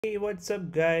Hey, what's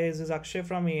up guys? This is Akshay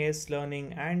from AS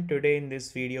Learning, and today in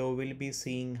this video we'll be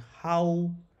seeing how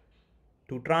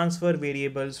to transfer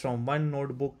variables from one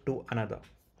notebook to another.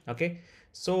 Okay,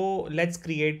 so let's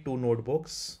create two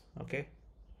notebooks. Okay,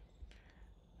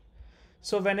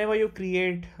 so whenever you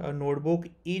create a notebook,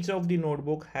 each of the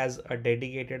notebook has a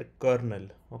dedicated kernel.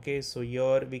 Okay, so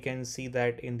here we can see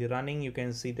that in the running you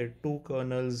can see the two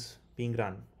kernels being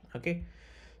run. Okay,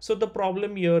 so the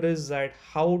problem here is that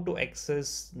how to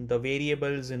access the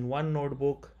variables in one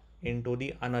notebook into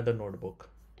the another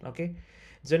notebook. Okay,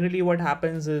 generally what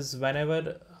happens is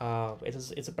whenever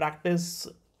it's a practice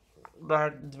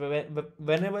that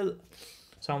whenever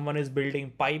someone is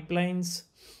building pipelines,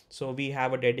 so we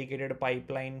have a dedicated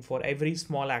pipeline for every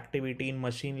small activity in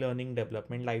machine learning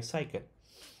development lifecycle.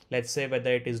 Let's say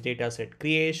whether it is dataset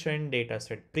creation,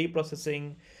 dataset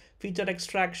pre-processing, feature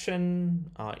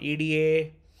extraction,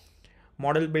 EDA,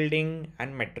 model building,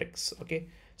 and metrics. Okay,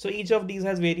 so each of these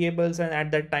has variables, and at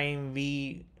that time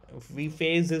we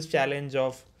face this challenge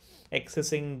of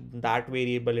accessing that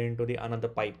variable into the another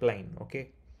pipeline.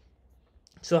 Okay,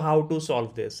 so how to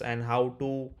solve this and how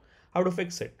to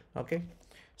fix it. Okay,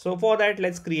 so for that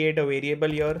let's create a variable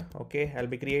here. Okay, I'll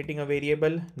be creating a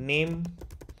variable name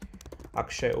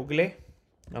Akshay Ugle.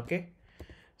 Okay,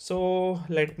 so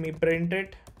let me print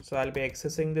it. So I'll be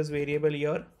accessing this variable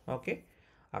here. Okay,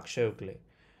 Akshay Ugle.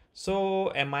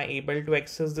 So am I able to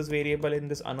access this variable in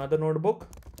this another notebook?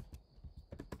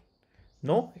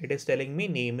 No, it is telling me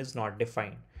name is not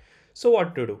defined. So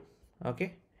what to do?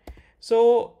 Okay,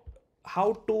 so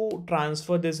how to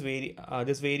transfer this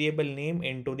variable name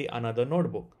into the another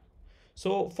notebook?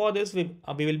 So for this we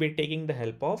will be taking the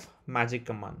help of magic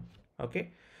command.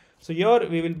 Okay, so here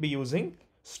we will be using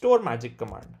store magic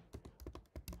command.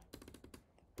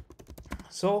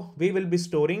 So we will be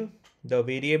storing the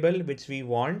variable which we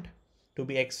want to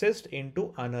be accessed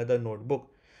into another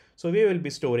notebook. So we will be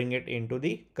storing it into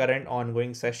the current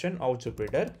ongoing session of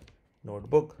Jupyter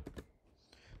notebook.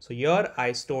 So here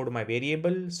I stored my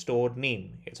variable store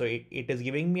name. So it is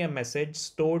giving me a message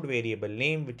stored variable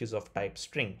name, which is of type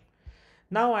string.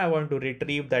 Now I want to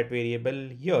retrieve that variable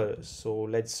here. So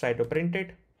let's try to print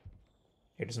it.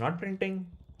 It is not printing.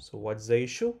 So what's the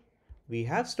issue? We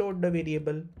have stored the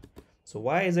variable. So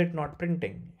why is it not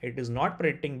printing? It is not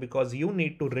printing because you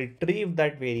need to retrieve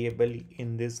that variable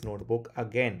in this notebook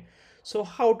again. So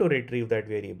how to retrieve that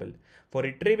variable? For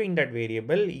retrieving that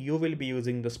variable, you will be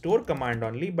using the store command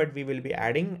only, but we will be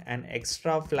adding an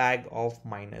extra flag of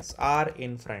 -r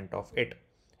in front of it.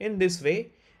 In this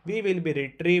way, we will be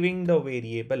retrieving the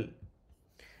variable.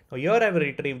 Now here I have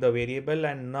retrieved the variable,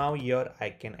 and now here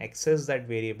I can access that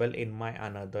variable in my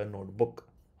another notebook.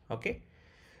 Okay.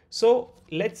 So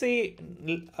let's say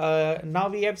now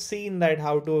we have seen that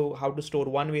how to store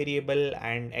one variable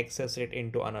and access it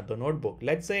into another notebook.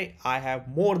 Let's say I have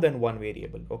more than one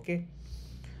variable. Okay,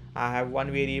 I have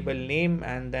one variable name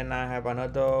and then I have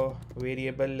another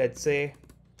variable, let's say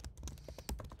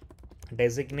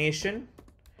designation,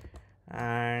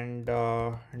 and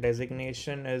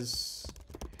designation is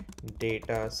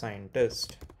data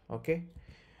scientist. Okay,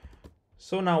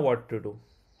 so now what to do?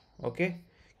 Okay,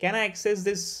 can I access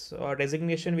this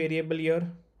designation variable here?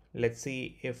 Let's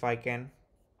see if I can.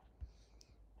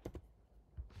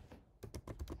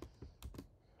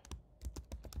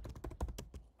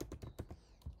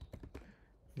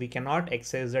 We cannot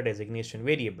access the designation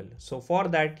variable. So for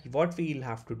that, what we will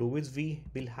have to do is we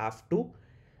will have to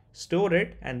store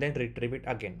it and then retrieve it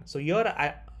again. So here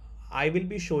I will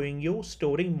be showing you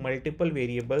storing multiple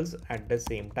variables at the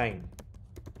same time.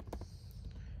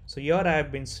 So here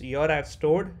I have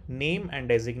stored name and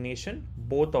designation,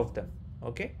 both of them.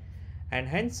 Okay, and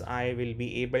hence I will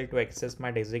be able to access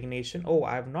my designation. Oh,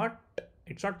 I have not,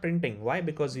 it's not printing. Why?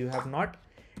 Because you have not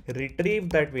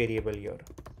retrieved that variable here.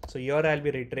 So here I'll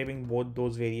be retrieving both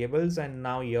those variables, and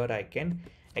now here I can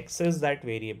access that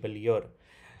variable here.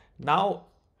 Now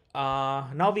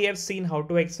now we have seen how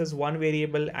to access one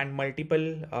variable and multiple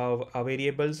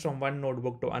variables from one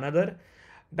notebook to another.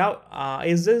 Now,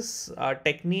 is this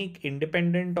technique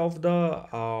independent of the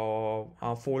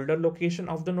folder location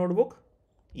of the notebook?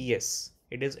 Yes,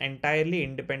 it is entirely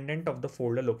independent of the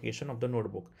folder location of the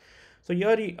notebook. So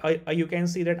here you can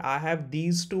see that I have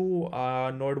these two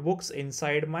notebooks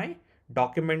inside my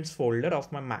documents folder of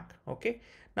my Mac. Okay.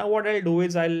 Now what I'll do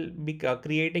is I'll be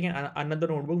creating another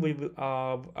notebook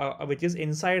which is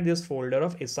inside this folder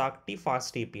of Isakti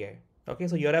Fast API. Okay.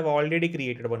 So here I've already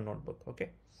created one notebook. Okay.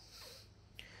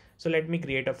 So let me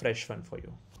create a fresh one for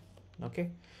you. Okay.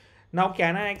 Now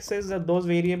can I access those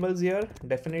variables here?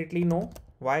 Definitely no.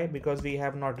 Why? Because we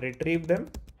have not retrieved them,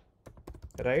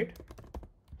 right?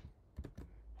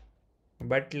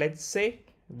 but let's say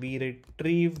we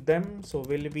retrieve them. So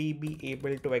will we be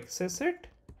able to access it?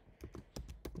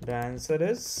 The answer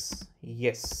is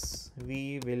yes,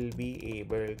 we will be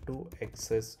able to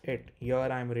access it. Here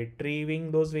I'm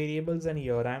retrieving those variables and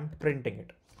here I'm printing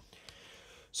it.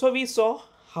 So we saw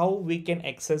how we can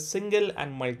access single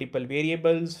and multiple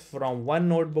variables from one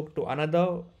notebook to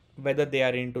another, whether they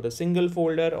are into the single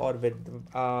folder or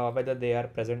whether they are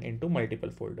present into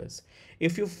multiple folders.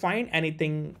 If you find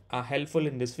anything helpful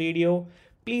in this video,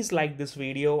 please like this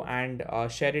video and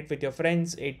share it with your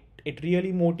friends. It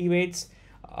really motivates.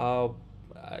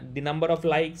 The number of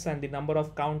likes and the number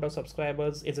of count of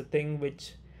subscribers is a thing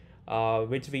which we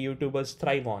YouTubers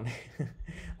thrive on.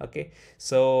 Okay,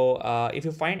 so if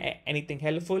you find anything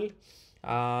helpful,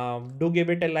 do give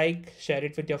it a like, share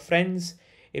it with your friends.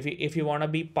 If you want to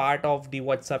be part of the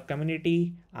WhatsApp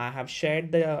community, I have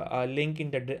shared the link in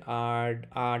the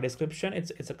description.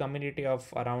 It's a community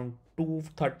of around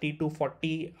 230 to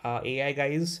 40 AI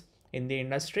guys in the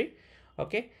industry.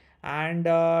 Okay, and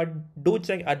do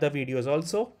check other videos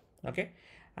also. Okay,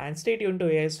 and stay tuned to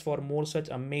AIS for more such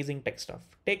amazing tech stuff.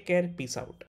 Take care. Peace out.